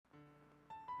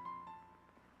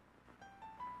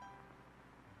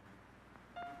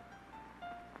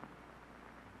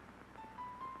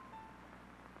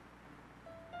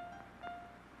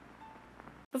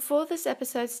Before this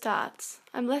episode starts,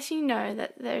 I'm letting you know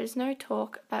that there is no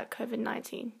talk about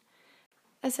COVID-19,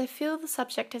 as I feel the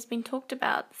subject has been talked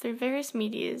about through various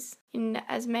medias in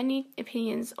as many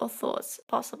opinions or thoughts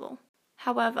possible.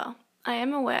 However, I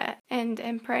am aware and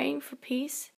am praying for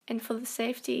peace and for the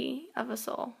safety of us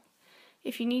all.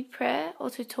 If you need prayer or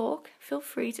to talk, feel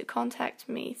free to contact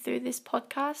me through this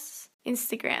podcast's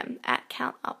Instagram at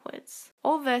CountUpwards.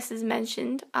 All verses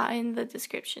mentioned are in the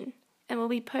description and will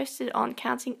be posted on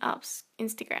Counting Up's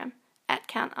Instagram at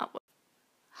CountUpwards.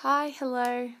 Hi,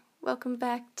 hello, welcome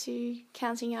back to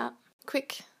Counting Up.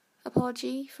 Quick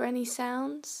apology for any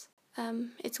sounds.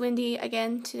 It's windy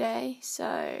again today,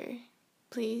 so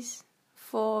please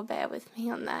forbear with me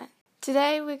on that.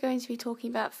 Today we're going to be talking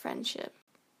about friendship.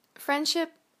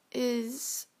 Friendship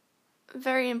is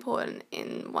very important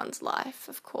in one's life,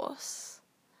 of course,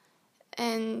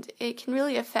 and it can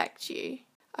really affect you.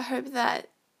 I hope that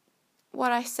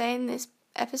what I say in this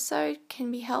episode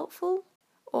can be helpful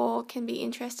or can be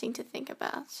interesting to think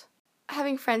about.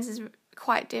 Having friends is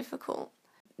quite difficult.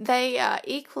 They are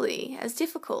equally as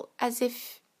difficult as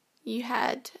if you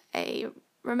had a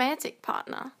romantic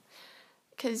partner,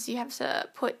 because you have to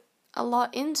put a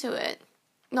lot into it.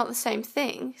 Not the same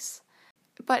things,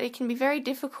 but it can be very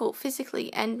difficult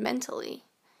physically and mentally.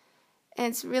 And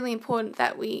it's really important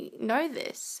that we know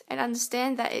this and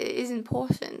understand that it is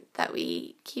important that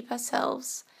we keep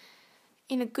ourselves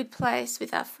in a good place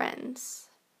with our friends.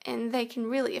 And they can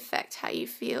really affect how you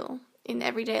feel in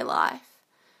everyday life.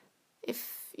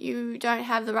 If you don't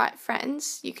have the right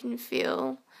friends, you can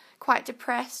feel quite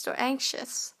depressed or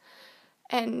anxious.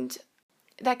 And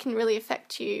that can really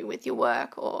affect you with your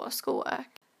work or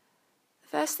schoolwork.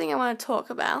 First thing I want to talk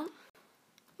about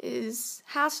is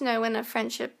how to know when a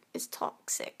friendship is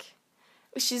toxic,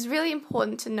 which is really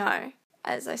important to know.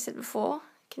 As I said before,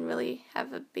 it can really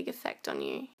have a big effect on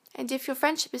you. And if your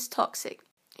friendship is toxic,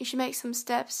 you should make some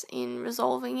steps in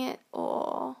resolving it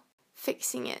or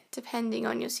fixing it, depending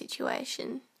on your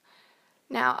situation.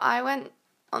 Now, I went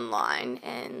online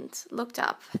and looked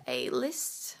up a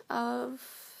list of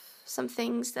some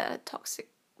things that a toxic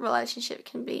relationship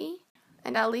can be,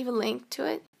 and I'll leave a link to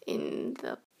it in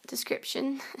the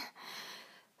description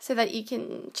so that you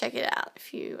can check it out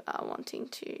if you are wanting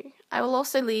to. I will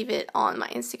also leave it on my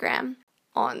Instagram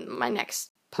on my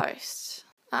next post,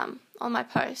 on my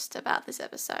post about this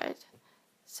episode.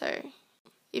 So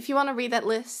if you want to read that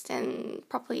list and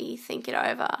properly think it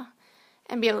over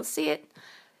and be able to see it,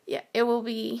 yeah, it will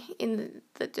be in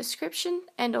the description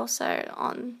and also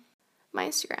on my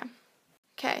Instagram.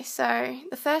 Okay, so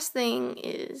the first thing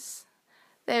is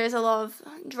there is a lot of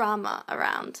drama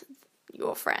around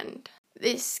your friend.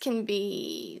 This can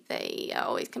be they are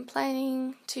always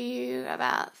complaining to you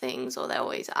about things, or they're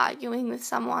always arguing with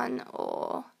someone,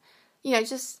 or,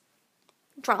 just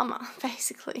drama,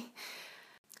 basically.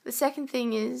 The second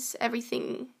thing is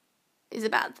everything is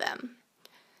about them.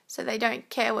 So they don't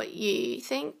care what you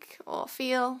think or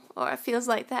feel, or it feels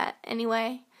like that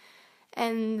anyway,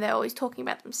 and they're always talking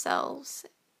about themselves.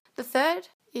 The third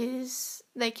is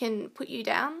they can put you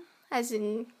down, as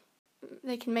in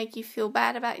they can make you feel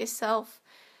bad about yourself,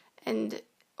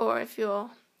 or if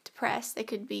you're depressed, they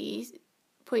could be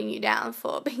putting you down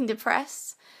for being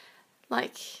depressed.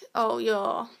 Like, oh,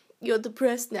 you're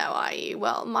depressed now, are you?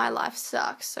 Well, my life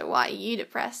sucks, so why are you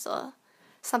depressed? Or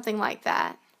something like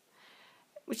that,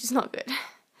 which is not good.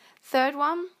 Third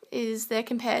one is they're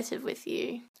competitive with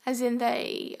you, as in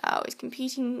they are always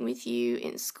competing with you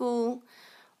in school,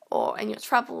 or in your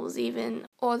troubles even,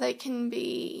 or they can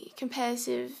be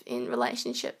competitive in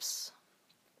relationships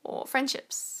or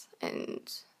friendships,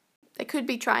 and they could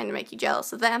be trying to make you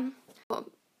jealous of them,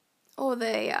 or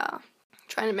they are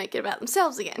trying to make it about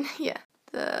themselves again. Yeah.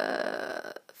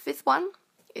 The fifth one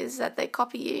is that they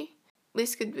copy you.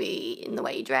 This could be in the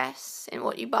way you dress, in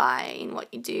what you buy, in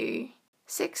what you do.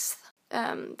 Sixth,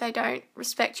 they don't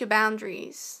respect your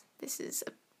boundaries. This is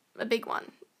a big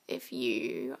one. If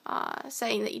you are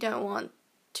saying that you don't want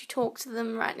to talk to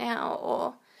them right now,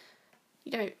 or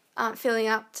you aren't feeling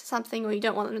up to something, or you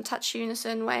don't want them to touch you in a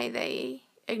certain way, they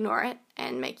ignore it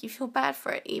and make you feel bad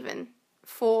for it, even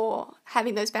for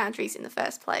having those boundaries in the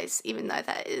first place, even though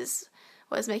that is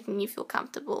what is making you feel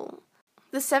comfortable.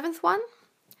 The seventh one,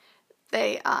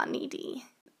 they are needy.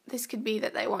 This could be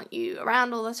that they want you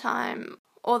around all the time,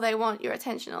 or they want your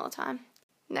attention all the time.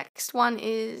 Next one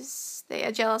is they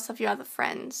are jealous of your other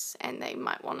friends, and they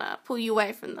might want to pull you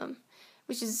away from them,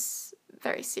 which is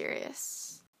very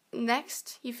serious.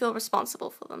 Next, you feel responsible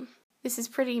for them. This is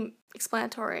pretty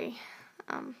explanatory.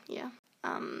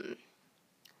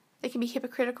 They can be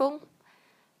hypocritical,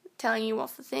 telling you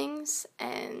off for things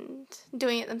and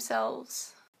doing it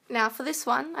themselves. Now for this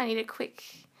one, I need a quick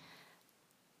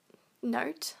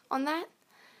note on that.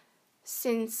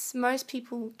 Since most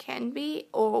people can be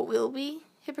or will be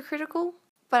hypocritical,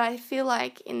 but I feel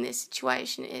like in this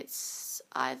situation it's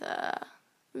either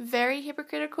very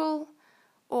hypocritical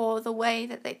or the way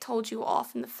that they told you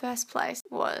off in the first place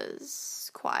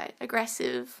was quite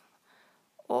aggressive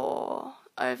or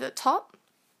over the top,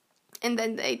 and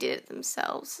then they did it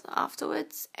themselves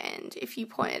afterwards, and if you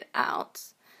point it out,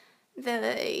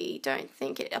 they don't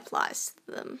think it applies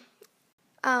to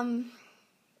them.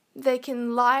 They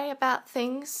can lie about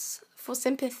things for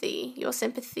sympathy, your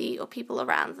sympathy or people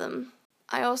around them.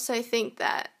 I also think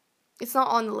that it's not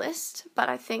on the list, but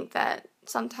I think that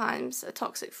sometimes a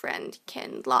toxic friend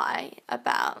can lie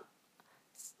about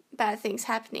bad things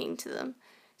happening to them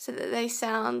so that they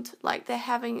sound like they're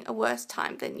having a worse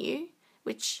time than you,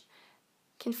 which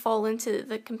can fall into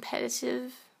the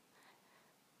competitive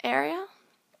area.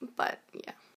 But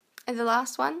yeah. And the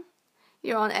last one,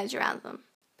 you're on edge around them.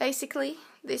 Basically,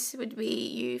 this would be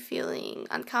you feeling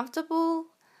uncomfortable,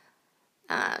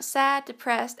 sad,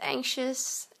 depressed,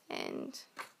 anxious, and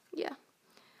yeah.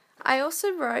 I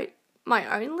also wrote my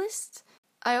own list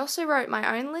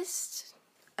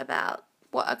about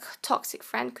what a toxic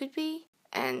friend could be,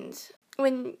 and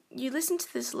when you listen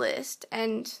to this list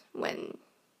and when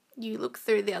you look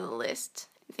through the other list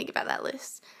and think about that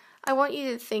list, I want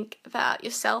you to think about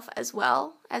yourself as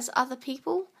well as other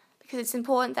people, because it's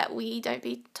important that we don't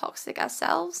be toxic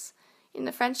ourselves in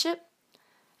the friendship,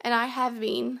 and I have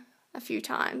been a few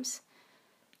times.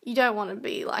 You don't want to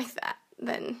be like that,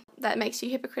 then that makes you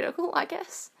hypocritical, I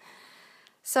guess.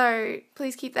 So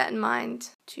please keep that in mind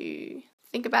to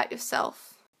think about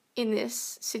yourself in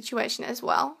this situation as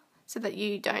well, so that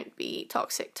you don't be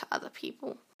toxic to other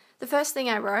people. The first thing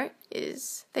I wrote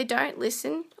is they don't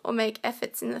listen or make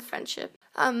efforts in the friendship.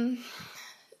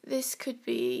 This could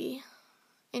be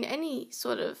in any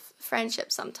sort of friendship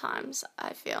sometimes,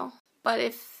 I feel. But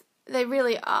if they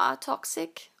really are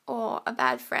toxic or a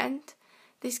bad friend,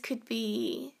 this could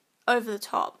be over the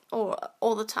top or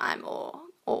all the time or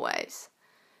always.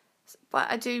 But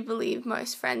I do believe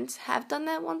most friends have done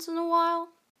that once in a while,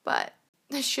 but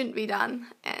it shouldn't be done,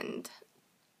 and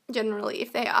generally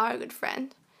if they are a good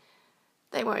friend,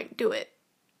 they won't do it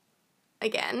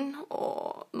again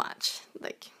or much.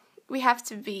 Like, we have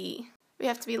to be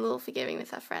a little forgiving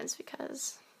with our friends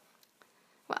because,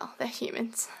 well, they're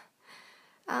humans.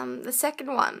 The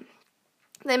second one,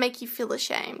 they make you feel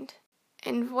ashamed.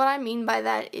 And what I mean by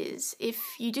that is if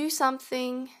you do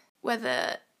something,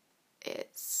 whether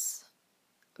it's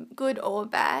good or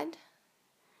bad,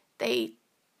 they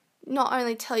not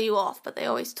only tell you off, but they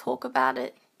always talk about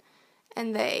it,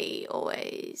 and they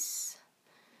always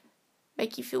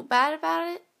make you feel bad about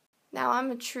it. Now, I'm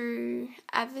a true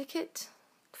advocate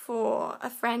for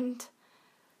a friend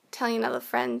telling another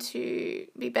friend to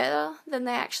be better than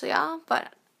they actually are,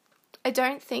 but I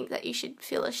don't think that you should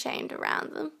feel ashamed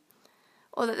around them,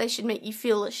 or that they should make you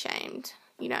feel ashamed,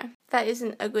 you know. That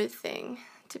isn't a good thing,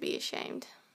 to be ashamed.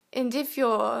 And if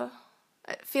you're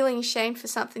feeling ashamed for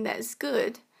something that is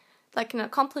good, like an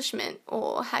accomplishment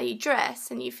or how you dress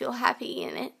and you feel happy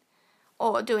in it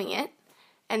or doing it,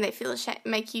 and they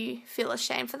make you feel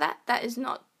ashamed for that, that is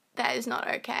not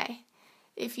okay.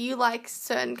 If you like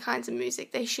certain kinds of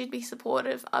music, they should be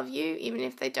supportive of you, even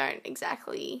if they don't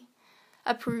exactly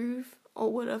approve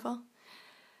or whatever.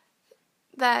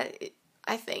 That,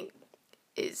 I think,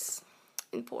 is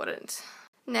important.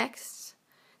 Next,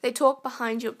 they talk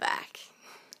behind your back.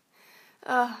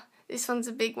 This one's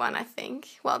a big one, I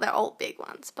think. Well, they're all big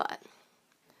ones, but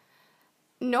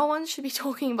no one should be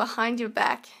talking behind your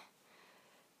back.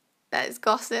 That is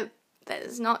gossip. That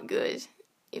is not good.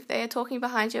 If they are talking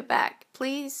behind your back,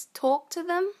 please talk to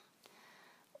them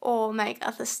or make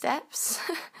other steps.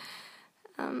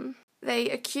 They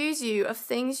accuse you of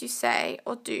things you say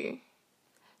or do.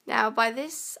 Now, by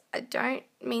this, I don't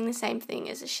mean the same thing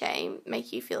as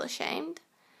make you feel ashamed.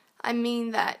 I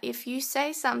mean that if you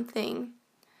say something,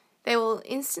 they will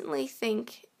instantly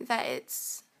think that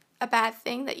it's a bad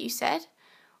thing that you said,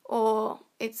 or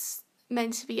it's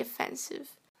meant to be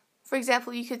offensive. For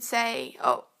example, you could say,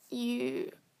 oh,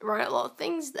 you wrote a lot of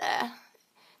things there.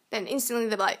 Then instantly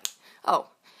they're like, oh,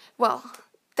 well,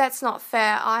 that's not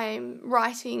fair. I'm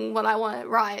writing what I want to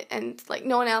write, and like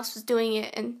no one else was doing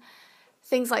it, and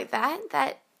things like that.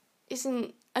 That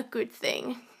isn't a good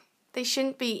thing. They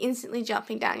shouldn't be instantly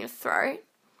jumping down your throat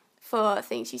for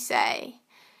things you say.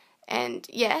 And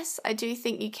yes, I do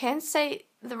think you can say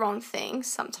the wrong things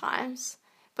sometimes,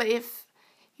 but if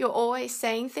you're always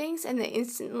saying things and they're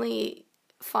instantly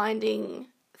finding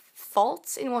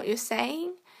faults in what you're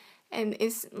saying and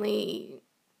instantly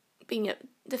being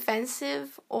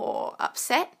defensive or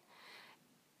upset,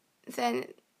 then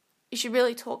you should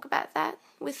really talk about that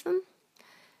with them.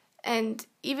 And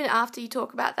even after you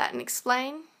talk about that and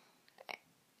explain,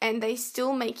 and they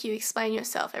still make you explain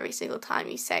yourself every single time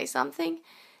you say something,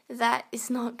 that is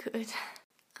not good.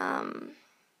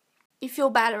 You feel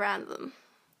bad around them.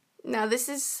 Now, this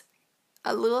is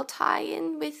a little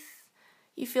tie-in with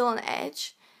you feel on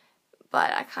edge,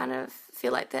 but I kind of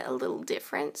feel like they're a little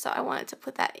different, so I wanted to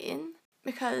put that in,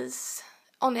 because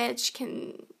on edge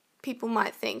people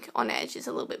might think on edge is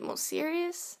a little bit more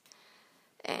serious,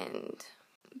 and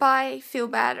by feel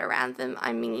bad around them,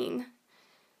 I mean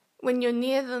when you're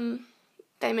near them,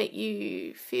 they make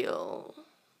you feel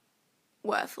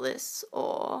worthless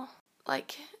or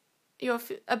like you're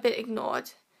a bit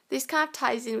ignored. This kind of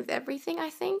ties in with everything, I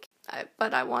think,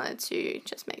 but I wanted to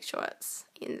just make sure it's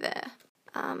in there.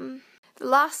 The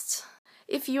last,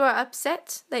 if you are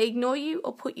upset, they ignore you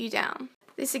or put you down.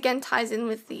 This again ties in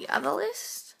with the other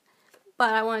list,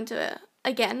 but I wanted to,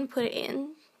 again, put it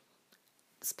in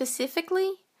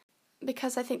specifically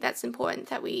because I think that's important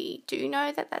that we do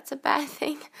know that that's a bad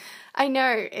thing. I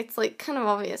know it's like kind of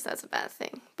obvious that's a bad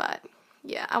thing, but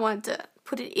yeah, I wanted to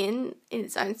put it in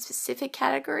its own specific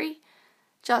category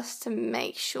just to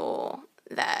make sure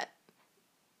that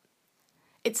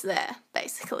it's there,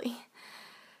 basically.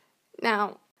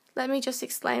 Now, let me just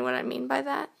explain what I mean by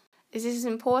that. It is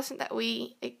important that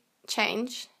we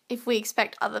change if we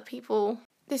expect other people.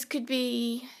 This could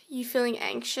be you feeling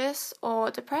anxious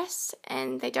or depressed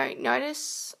and they don't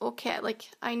notice or care. Like,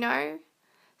 I know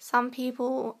some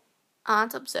people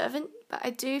aren't observant, but I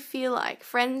do feel like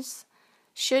friends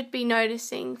should be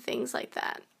noticing things like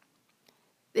that.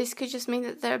 This could just mean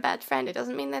that they're a bad friend. It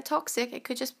doesn't mean they're toxic. It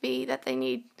could just be that they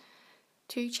need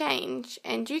to change.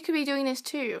 And you could be doing this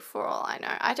too, for all I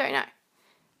know. I don't know.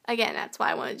 Again, that's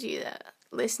why I wanted you to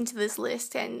listen to this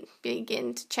list and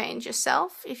begin to change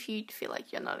yourself if you feel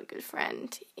like you're not a good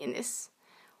friend in this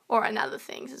or in other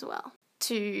things as well.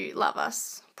 To love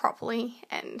us properly,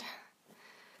 and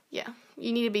yeah,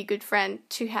 you need to be a good friend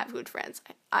to have good friends,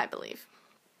 I believe.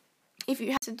 If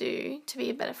you have to do to be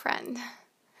a better friend,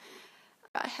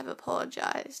 I have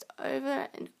apologized over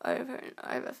and over and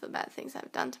over for the bad things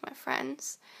I've done to my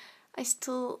friends. I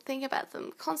still think about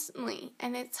them constantly,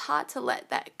 and it's hard to let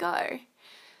that go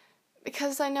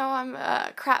because I know I'm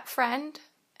a crap friend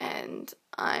and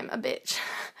I'm a bitch,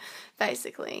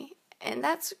 basically. And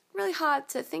that's really hard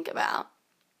to think about,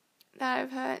 that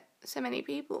I've hurt so many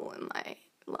people in my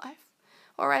life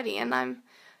already. And the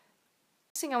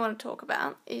thing I want to talk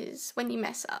about is when you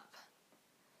mess up.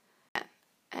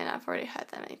 And I've already hurt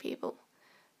that many people.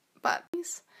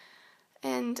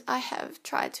 And I have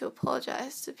tried to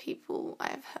apologize to people I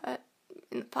have hurt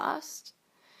in the past.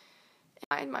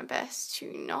 I tried my best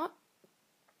to not.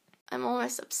 I'm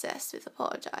almost obsessed with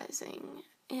apologizing,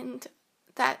 and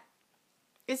that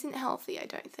isn't healthy, I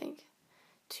don't think,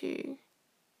 to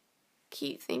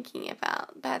keep thinking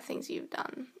about bad things you've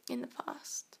done in the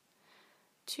past,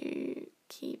 to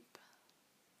keep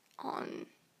on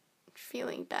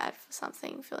feeling bad for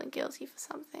something, feeling guilty for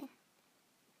something.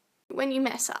 When you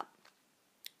mess up,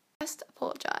 just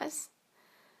apologize.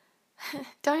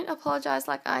 Don't apologize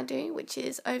like I do, which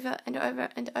is over and over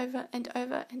and over and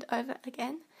over and over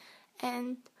again.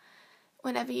 And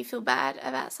whenever you feel bad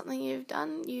about something you've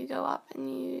done, you go up and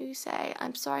you say,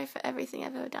 I'm sorry for everything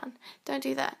I've ever done. Don't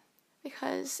do that,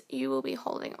 because you will be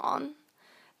holding on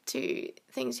to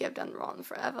things you have done wrong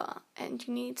forever, and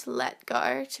you need to let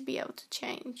go to be able to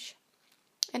change.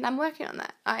 And I'm working on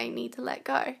that. I need to let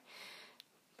go.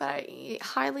 But I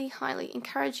highly, highly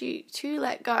encourage you to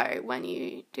let go when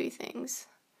you do things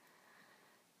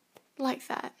like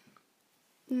that.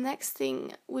 The next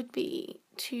thing would be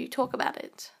to talk about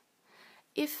it.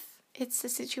 If it's a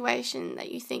situation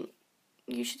that you think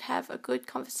you should have a good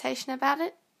conversation about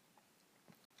it,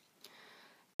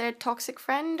 they're a toxic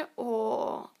friend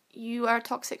or you are a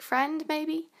toxic friend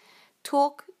maybe,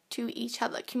 talk to each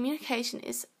other. Communication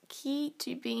is key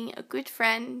to being a good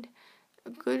friend, a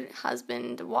good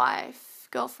husband, wife,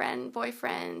 girlfriend,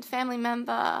 boyfriend, family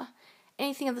member,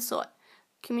 anything of the sort.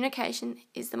 Communication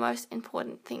is the most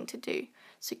important thing to do.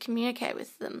 So communicate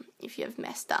with them if you have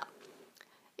messed up.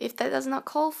 If that does not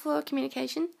call for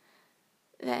communication,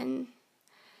 then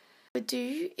what I would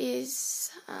do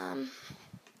is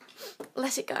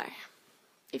let it go.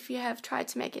 If you have tried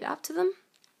to make it up to them,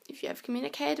 if you have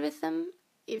communicated with them,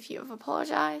 if you have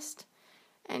apologized,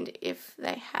 and if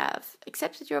they have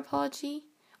accepted your apology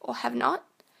or have not,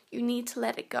 you need to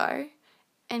let it go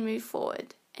and move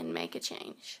forward and make a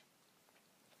change.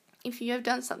 If you have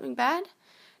done something bad,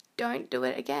 don't do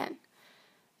it again.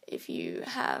 If you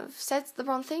have said the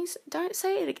wrong things, don't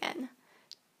say it again.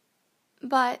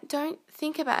 But don't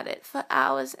think about it for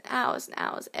hours and hours and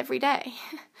hours every day.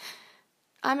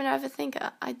 I'm an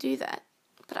overthinker. I do that.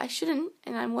 But I shouldn't,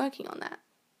 and I'm working on that.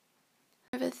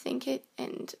 Overthink it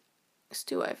and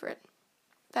stew over it.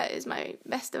 That is my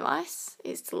best advice,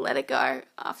 is to let it go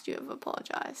after you have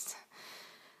apologised.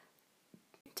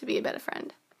 To be a better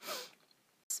friend.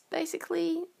 It's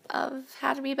basically of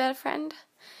how to be a better friend.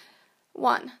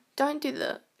 1, don't do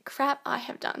the crap I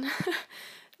have done.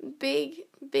 Big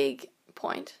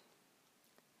point.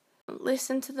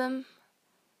 Listen to them.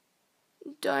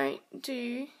 Don't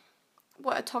do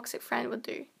what a toxic friend would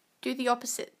do. Do the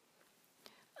opposite.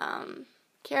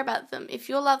 Care about them. If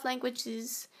your love language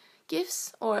is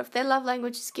gifts, or if their love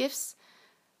language is gifts,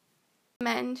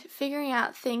 recommend figuring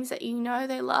out things that you know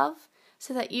they love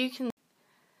so that you can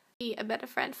be a better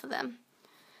friend for them.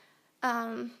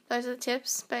 Those are the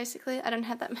tips, basically. I don't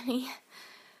have that many.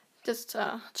 Just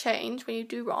change when you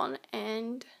do wrong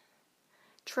and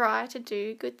try to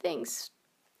do good things.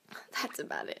 That's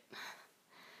about it.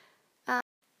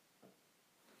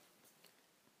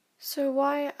 So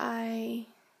why I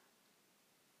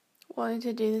wanted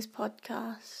to do this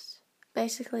podcast,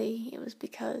 basically it was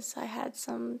because I had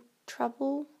some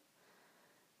trouble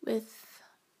with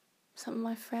some of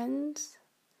my friends,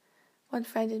 one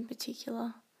friend in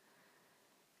particular,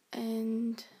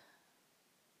 and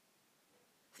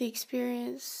the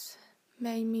experience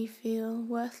made me feel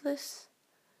worthless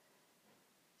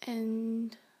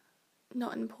and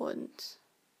not important,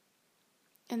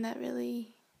 and that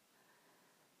really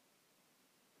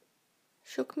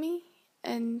shook me,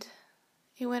 and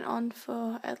it went on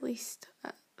for at least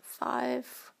 4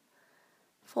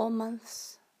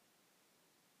 months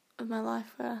of my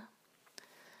life where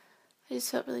I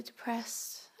just felt really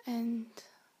depressed, and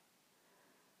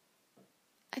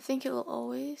I think it will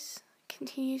always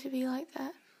continue to be like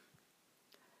that.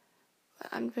 But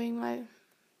I'm doing my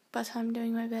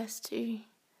best to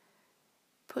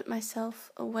put myself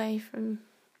away from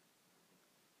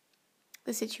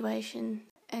the situation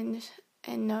and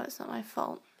know it's not my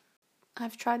fault.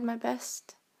 I've tried my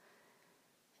best,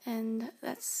 and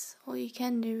that's all you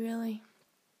can do, really.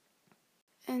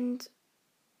 And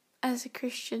as a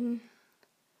Christian,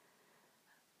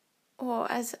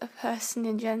 or as a person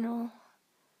in general,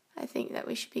 I think that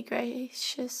we should be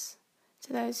gracious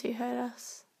to those who hurt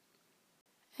us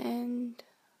and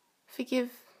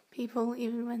forgive people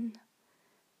even when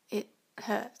it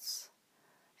hurts.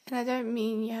 And I don't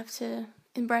mean you have to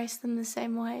embrace them the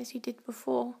same way as you did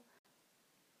before,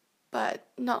 but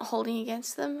not holding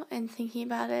against them and thinking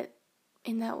about it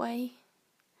in that way,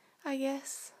 I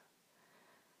guess.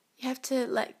 You have to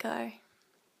let go.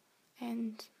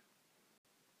 And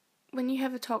when you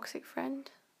have a toxic friend,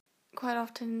 quite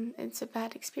often it's a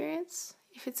bad experience.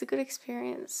 If it's a good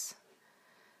experience,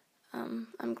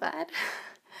 I'm glad.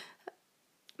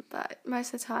 But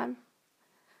most of the time,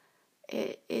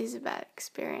 it is a bad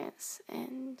experience,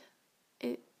 and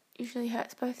it usually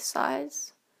hurts both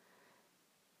sides,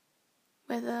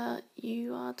 whether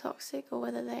you are toxic or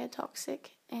whether they are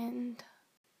toxic, and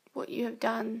what you have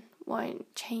done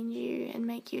won't change you and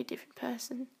make you a different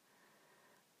person.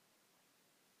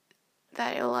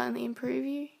 That it will only improve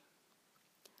you,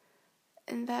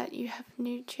 and that you have a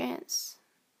new chance,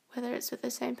 whether it's with the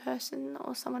same person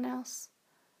or someone else.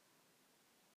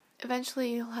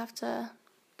 Eventually you'll have to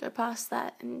go past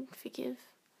that and forgive,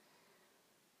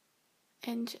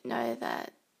 and know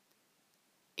that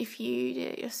if you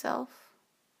did it yourself,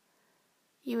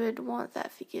 you would want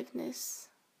that forgiveness.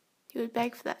 You would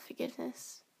beg for that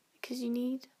forgiveness, because you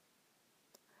need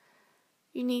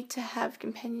to have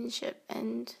companionship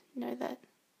and know that.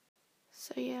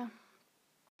 So yeah.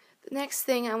 The next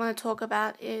thing I want to talk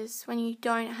about is when you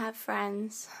don't have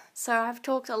friends. So I've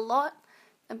talked a lot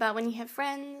about when you have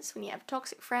friends, when you have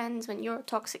toxic friends, when you're a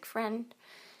toxic friend,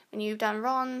 when you've done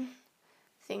wrong,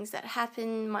 things that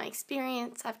happen, my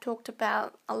experience. I've talked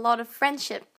about a lot of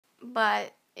friendship,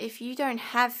 but if you don't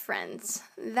have friends,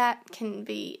 that can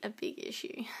be a big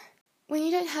issue. When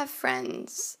you don't have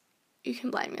friends, you can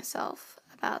blame yourself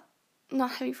about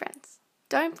not having friends.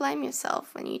 Don't blame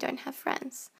yourself when you don't have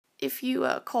friends. If you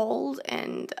are cold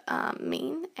and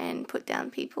mean and put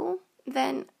down people,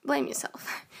 then blame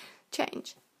yourself.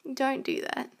 Change. Don't do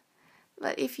that.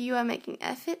 But if you are making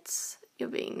efforts, you're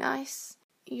being nice,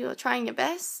 you're trying your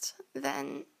best,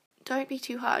 then don't be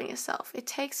too hard on yourself. It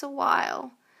takes a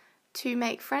while to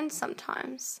make friends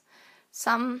sometimes.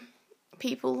 Some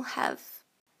people have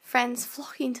friends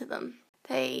flocking to them.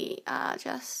 They are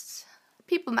just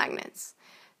people magnets.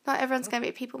 Not everyone's going to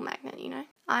be a people magnet, you know.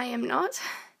 I am not.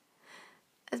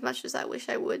 as much as I wish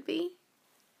I would be.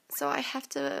 So I have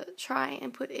to try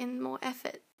and put in more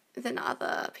effort than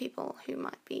other people who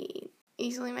might be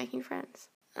easily making friends.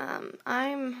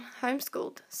 I'm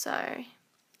homeschooled, so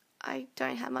I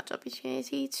don't have much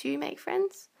opportunity to make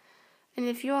friends. And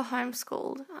if you're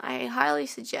homeschooled, I highly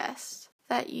suggest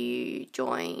that you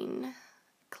join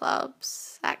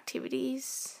clubs,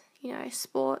 activities,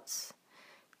 sports,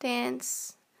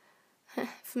 dance.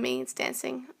 For me, it's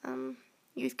dancing.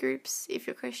 Youth groups, if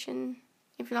you're Christian.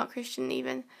 If you're not Christian,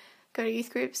 even go to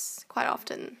youth groups quite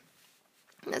often.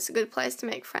 That's a good place to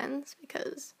make friends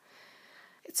because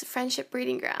it's a friendship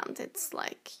breeding ground. It's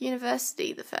like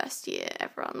university the first year.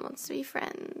 Everyone wants to be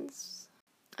friends.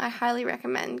 I highly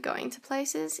recommend going to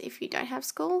places if you don't have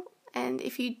school, and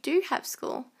if you do have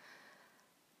school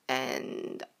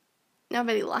and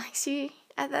nobody likes you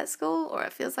at that school, or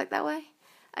it feels like that way,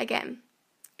 again,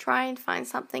 try and find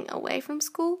something away from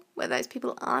school where those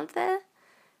people aren't there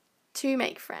to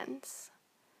make friends.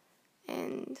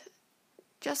 And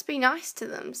just be nice to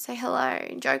them, say hello,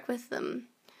 joke with them.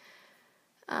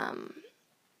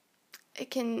 It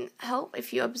can help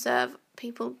if you observe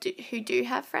people who do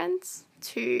have friends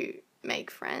to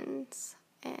make friends.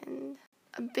 And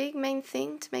a big main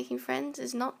thing to making friends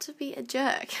is not to be a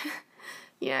jerk.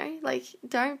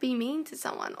 Don't be mean to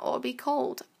someone or be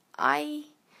cold. I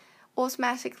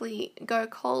automatically go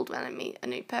cold when I meet a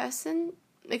new person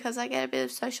because I get a bit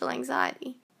of social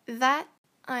anxiety. That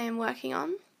I am working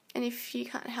on, and if you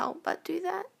can't help but do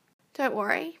that, don't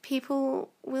worry, people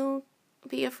will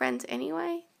be your friends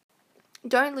anyway.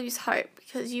 Don't lose hope,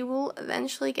 because you will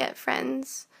eventually get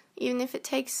friends, even if it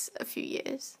takes a few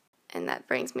years. And that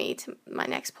brings me to my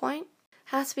next point.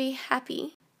 How to be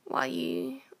happy while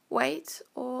you wait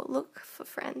or look for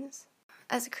friends.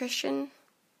 As a Christian,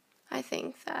 I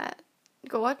think that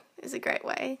God is a great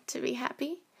way to be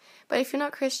happy. But if you're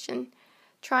not Christian,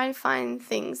 try and find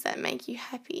things that make you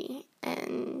happy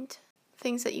and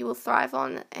things that you will thrive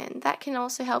on, and that can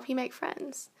also help you make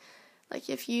friends. Like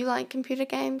if you like computer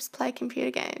games, play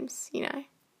computer games,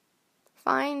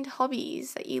 Find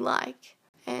hobbies that you like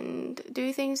and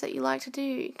do things that you like to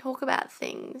do. Talk about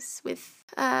things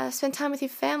spend time with your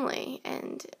family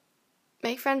and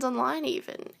make friends online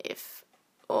even,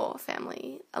 or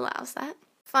family allows that.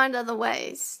 Find other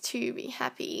ways to be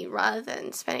happy rather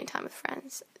than spending time with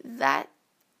friends. That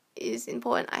is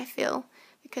important, I feel,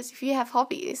 because if you have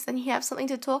hobbies, then you have something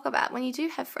to talk about when you do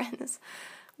have friends.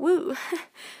 Woo!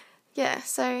 Yeah,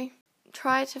 so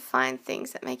try to find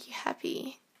things that make you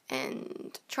happy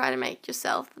and try to make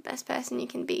yourself the best person you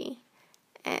can be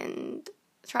and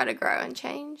try to grow and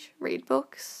change. Read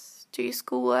books, do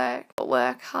schoolwork,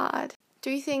 work hard.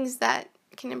 Do things that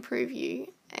can improve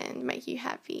you and make you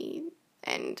happy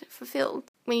and fulfilled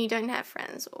when you don't have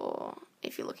friends or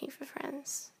if you're looking for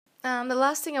friends. The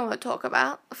last thing I want to talk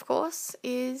about, of course,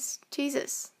 is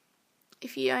Jesus.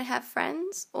 If you don't have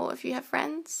friends, or if you have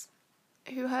friends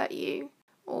who hurt you,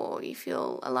 or you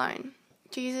feel alone,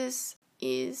 Jesus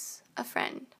is a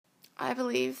friend. I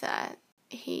believe that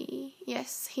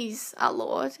he's our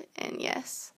Lord, and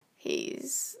yes,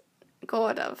 he's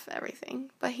God of everything,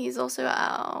 but he's also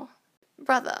our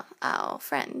brother, our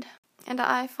friend. And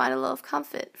I find a lot of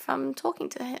comfort from talking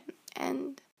to him,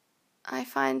 and I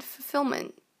find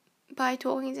fulfillment by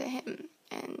talking to him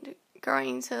and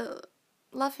growing to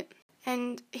love him.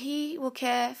 And he will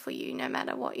care for you no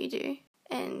matter what you do,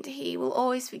 and he will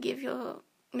always forgive your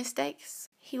mistakes.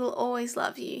 He will always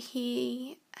love you.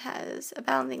 He has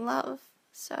abounding love,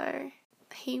 so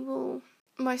he will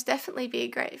most definitely be a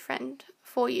great friend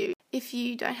for you. If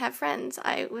you don't have friends,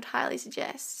 I would highly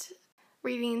suggest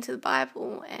reading into the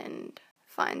Bible and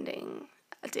finding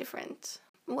a different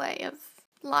way of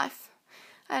life.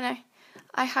 I don't know.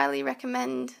 I highly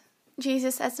recommend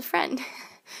Jesus as a friend.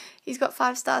 He's got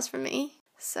 5 stars from me.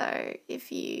 So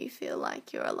if you feel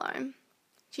like you're alone,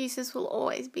 Jesus will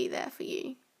always be there for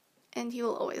you, and he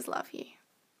will always love you.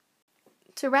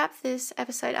 To wrap this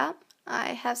episode up, I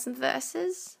have some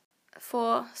verses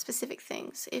for specific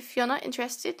things. If you're not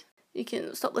interested, you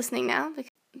can stop listening now,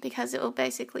 because it will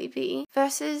basically be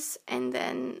verses and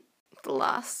then the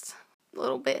last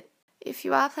little bit. If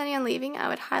you are planning on leaving, I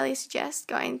would highly suggest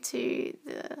going to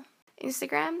the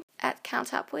Instagram at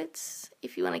CountUpwards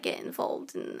if you want to get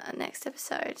involved in the next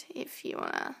episode. If you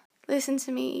want to listen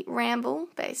to me ramble,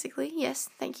 basically. Yes,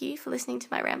 thank you for listening to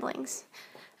my ramblings.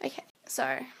 Okay,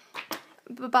 so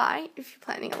bye-bye if you're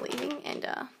planning on leaving, and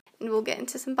we'll get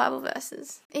into some Bible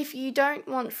verses. If you don't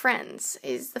want friends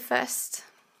is the first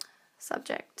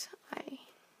subject I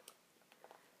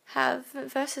have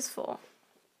verses for.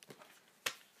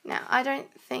 Now, I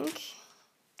don't think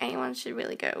anyone should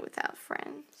really go without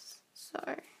friends,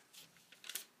 So,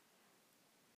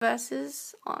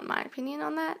 verses on my opinion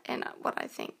on that and what I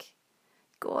think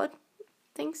God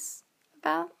thinks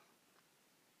about.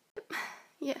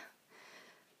 Yeah.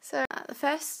 So, the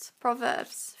first,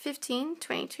 Proverbs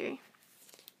 15:22.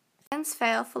 Plans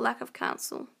fail for lack of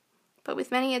counsel, but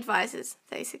with many advisors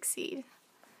they succeed.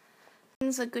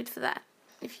 Friends are good for that.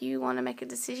 If you want to make a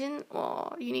decision,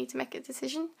 or you need to make a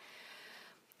decision,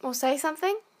 or say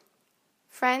something,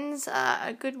 friends are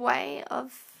a good way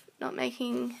of not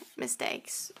making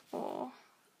mistakes or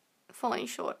falling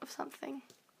short of something.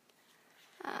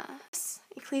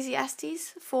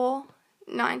 Ecclesiastes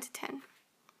 4:9-10.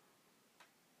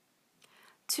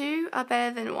 Two are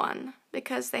better than one,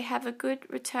 because they have a good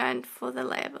return for their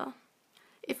labour.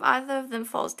 If either of them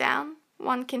falls down,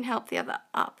 one can help the other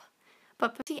up.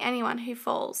 But see anyone who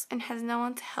falls and has no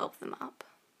one to help them up.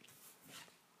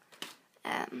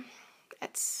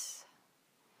 It's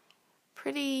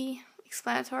pretty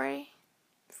explanatory.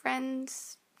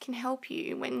 Friends can help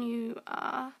you when you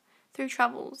are through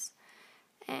troubles.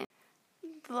 And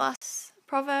the last,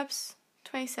 Proverbs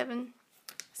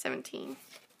 27:17.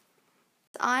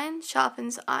 Iron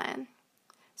sharpens iron,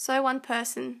 so one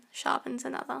person sharpens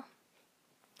another.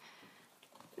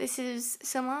 This is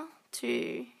similar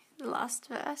to the last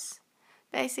verse.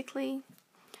 Basically,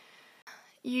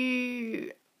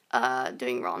 you are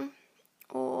doing wrong,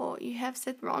 or you have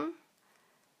said wrong.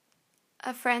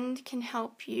 A friend can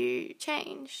help you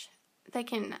change. They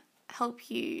can help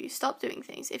you stop doing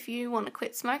things. If you want to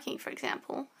quit smoking, for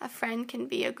example, a friend can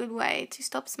be a good way to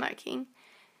stop smoking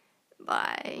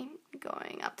by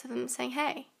going up to them and saying,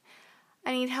 hey,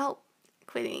 I need help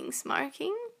quitting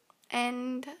smoking,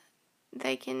 and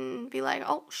they can be like,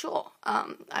 oh, sure,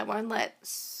 I won't let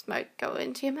smoke go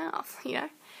into your mouth,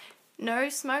 no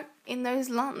smoke in those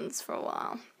lungs for a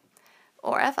while,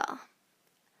 or ever.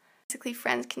 Basically,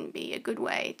 friends can be a good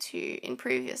way to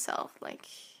improve yourself. Like,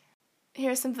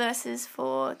 here are some verses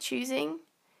for choosing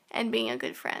and being a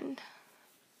good friend.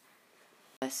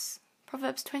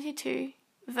 Proverbs 22,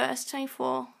 verse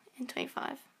 24 and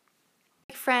 25.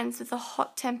 Make friends with a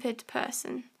hot-tempered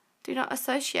person. Do not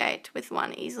associate with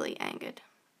one easily angered.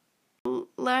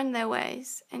 Learn their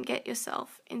ways and get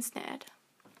yourself ensnared.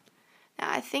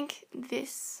 Now, I think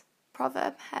this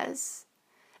proverb has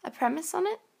a premise on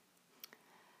it.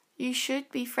 You should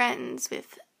be friends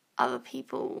with other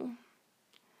people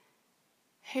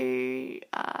who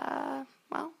are,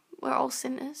 well, we're all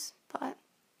sinners, but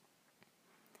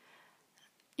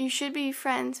you should be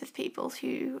friends with people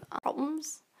who are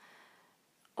problems,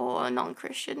 or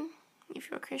non-Christian, if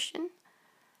you're a Christian.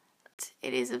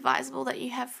 It is advisable that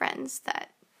you have friends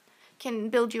that can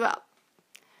build you up.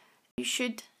 You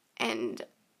should and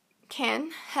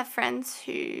can have friends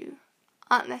who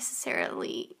aren't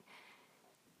necessarily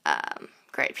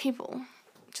great people.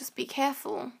 Just be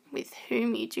careful with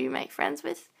whom you do make friends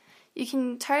with. You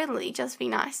can totally just be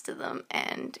nice to them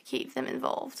and keep them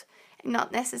involved, and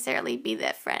not necessarily be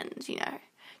their friend,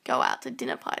 go out to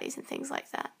dinner parties and things like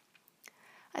that.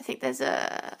 I think there's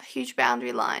a huge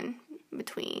boundary line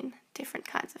between different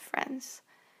kinds of friends,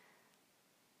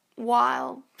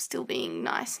 while still being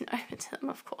nice and open to them,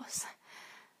 of course.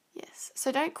 Yes,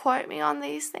 so don't quote me on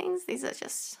these things. These are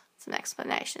just some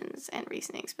explanations and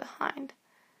reasonings behind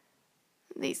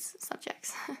these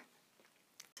subjects.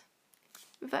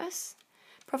 Verse,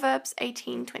 Proverbs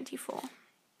 18:24.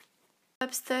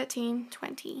 Proverbs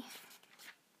 13:20.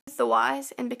 Be the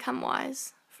wise and become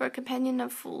wise, for a companion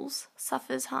of fools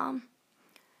suffers harm.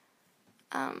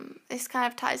 This kind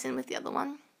of ties in with the other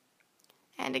one.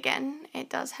 And again, it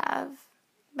does have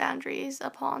boundaries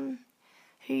upon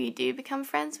who you do become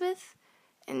friends with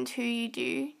and who you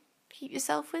do keep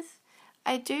yourself with.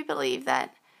 I do believe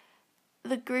that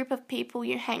the group of people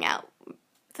you hang out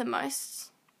the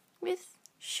most with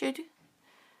should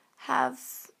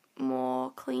have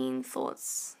more clean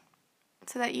thoughts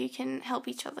so that you can help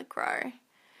each other grow.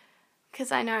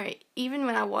 Because I know even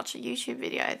when I watch a YouTube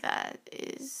video that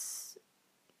is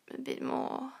a bit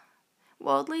more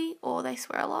worldly, or they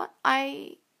swear a lot,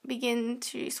 I begin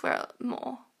to swear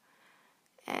more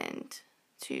and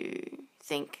to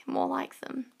think more like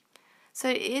them. So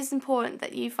it is important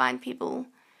that you find people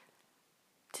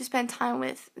to spend time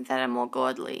with that are more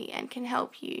godly and can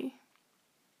help you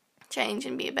change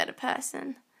and be a better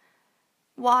person,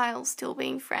 while still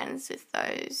being friends with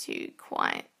those who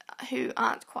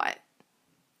aren't quite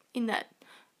in that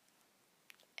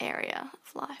area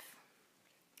of life.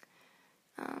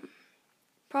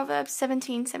 Proverbs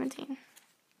 17:17.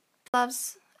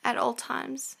 Loves at all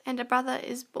times, and a brother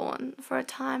is born for a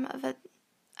time of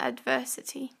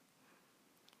adversity.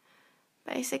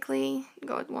 Basically,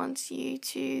 God wants you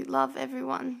to love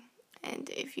everyone, and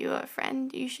if you're a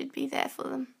friend, you should be there for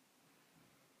them.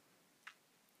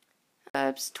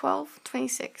 Proverbs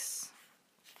 12:26.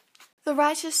 The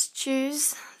righteous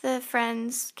choose their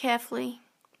friends carefully,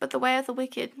 but the way of the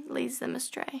wicked leads them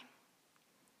astray.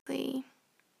 Be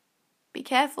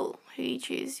careful who you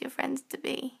choose your friends to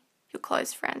be, your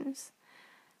close friends,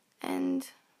 and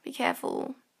be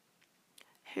careful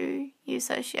who you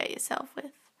associate yourself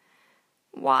with,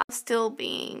 while still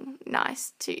being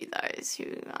nice to those who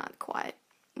aren't quite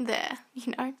there,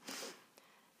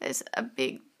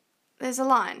 There's a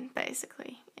line,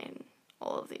 basically, in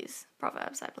all of these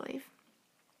Proverbs, I believe.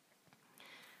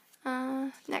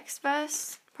 Next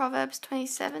verse, Proverbs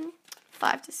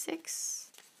 27:5-6.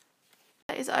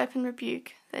 There is open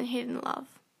rebuke than hidden love.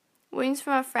 Wounds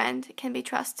from a friend can be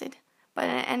trusted, but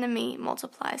an enemy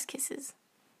multiplies kisses.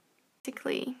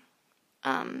 Basically,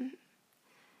 God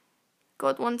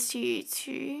wants you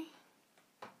to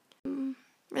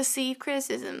receive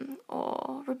criticism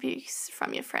or rebukes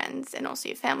from your friends and also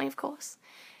your family, of course.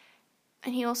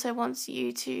 And He also wants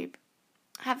you to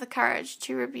have the courage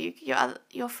to rebuke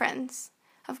your friends,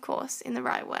 of course, in the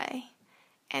right way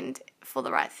and for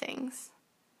the right things.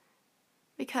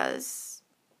 Because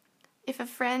if a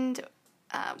friend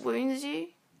wounds you,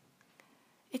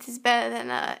 it is better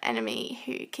than an enemy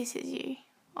who kisses you,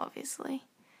 obviously.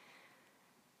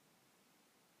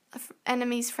 An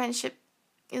enemy's friendship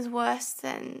is worse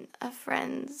than a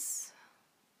friend's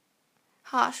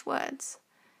harsh words.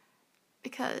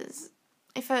 Because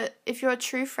if you're a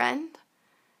true friend,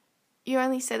 you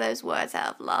only say those words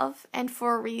out of love and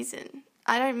for a reason.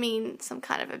 I don't mean some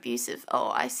kind of abusive,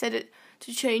 I said it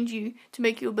to change you, to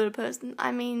make you a better person.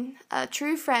 I mean a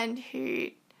true friend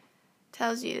who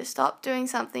tells you to stop doing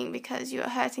something because you are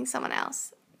hurting someone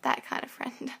else. That kind of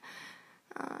friend.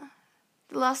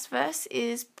 The last verse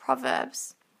is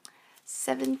Proverbs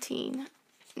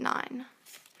 17:9.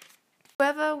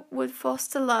 Whoever would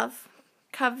foster love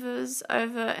covers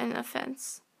over an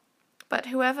offense, but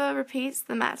whoever repeats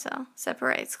the matter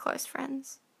separates close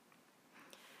friends.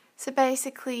 So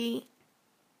basically,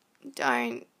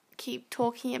 don't keep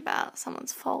talking about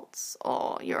someone's faults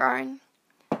or your own,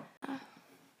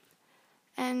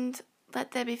 and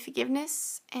let there be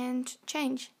forgiveness and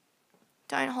change.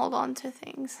 Don't hold on to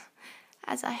things,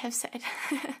 as I have said.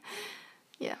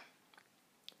 Yeah.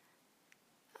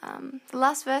 The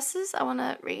last verses I want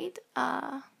to read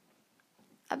are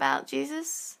about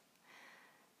Jesus,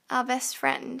 our best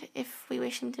friend, if we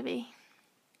wish Him to be.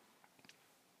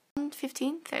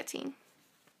 15:13.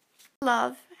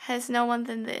 Love has no one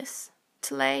than this,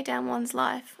 to lay down one's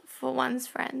life for one's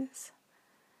friends.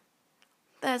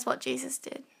 That is what Jesus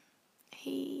did.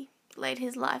 He laid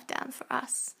His life down for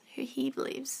us, who He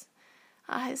believes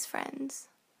are His friends.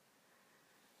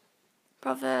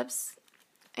 Proverbs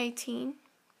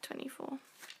 18:24.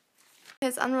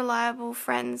 His unreliable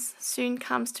friends soon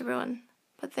comes to ruin,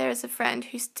 but there is a friend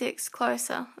who sticks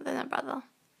closer than a brother.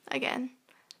 Again,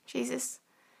 Jesus,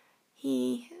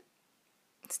 He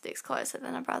sticks closer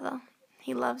than a brother.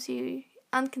 He loves you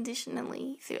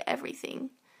unconditionally through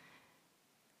everything.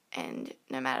 And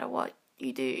no matter what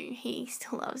you do, He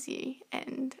still loves you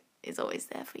and is always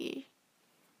there for you.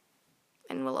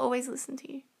 And will always listen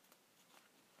to you.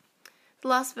 The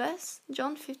last verse,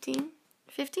 John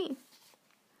 15:15.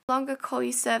 No longer call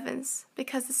you servants,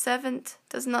 because the servant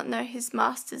does not know his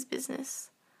master's business.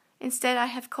 Instead, I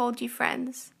have called you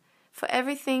friends, for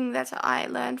everything that I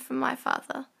learned from my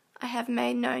Father, I have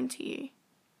made known to you.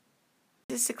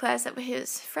 Jesus declares that we're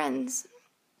His friends.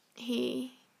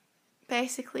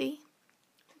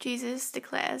 Jesus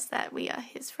declares that we are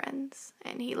His friends,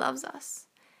 and He loves us.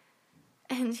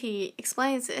 And He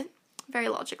explains it very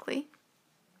logically,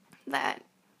 that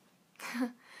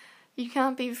you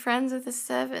can't be friends with a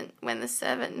servant when the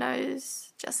servant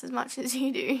knows just as much as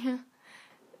you do.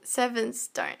 Servants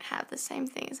don't have the same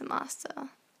thing as a master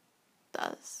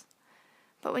does.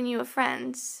 But when you are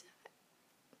friends,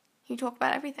 you talk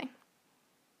about everything.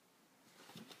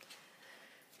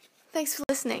 Thanks for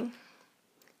listening.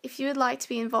 If you would like to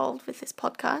be involved with this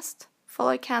podcast,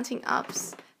 follow Counting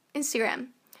Up's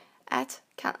Instagram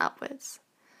 @CountUpwards.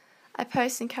 I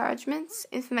post encouragements,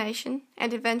 information,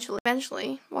 and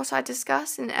eventually what I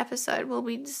discuss in an episode will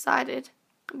be decided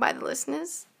by the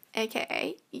listeners,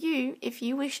 aka you if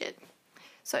you wish it.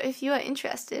 So if you are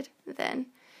interested,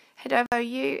 then head over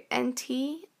to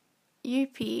UNTUPWARDS,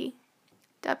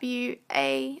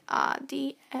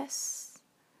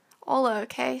 all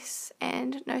lowercase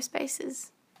and no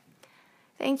spaces.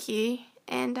 Thank you,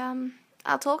 and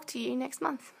I'll talk to you next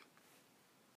month.